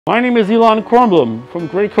My name is Elan Kornblum from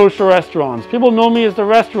Great Kosher Restaurants. People know me as the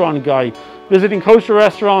restaurant guy, visiting kosher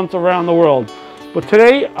restaurants around the world. But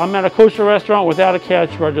today, I'm at a kosher restaurant without a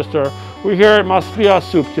cash register. We're here at Masbia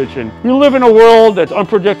Soup Kitchen. We live in a world that's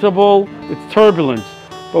unpredictable, it's turbulent.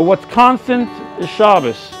 But what's constant is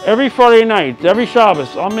Shabbos. Every Friday night, every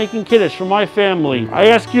Shabbos, I'm making Kiddush for my family. I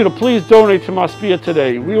ask you to please donate to Masbia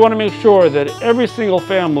today. We want to make sure that every single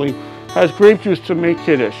family has grape juice to make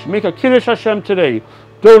Kiddush. Make a Kiddush Hashem today.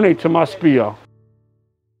 Donate to Masbia.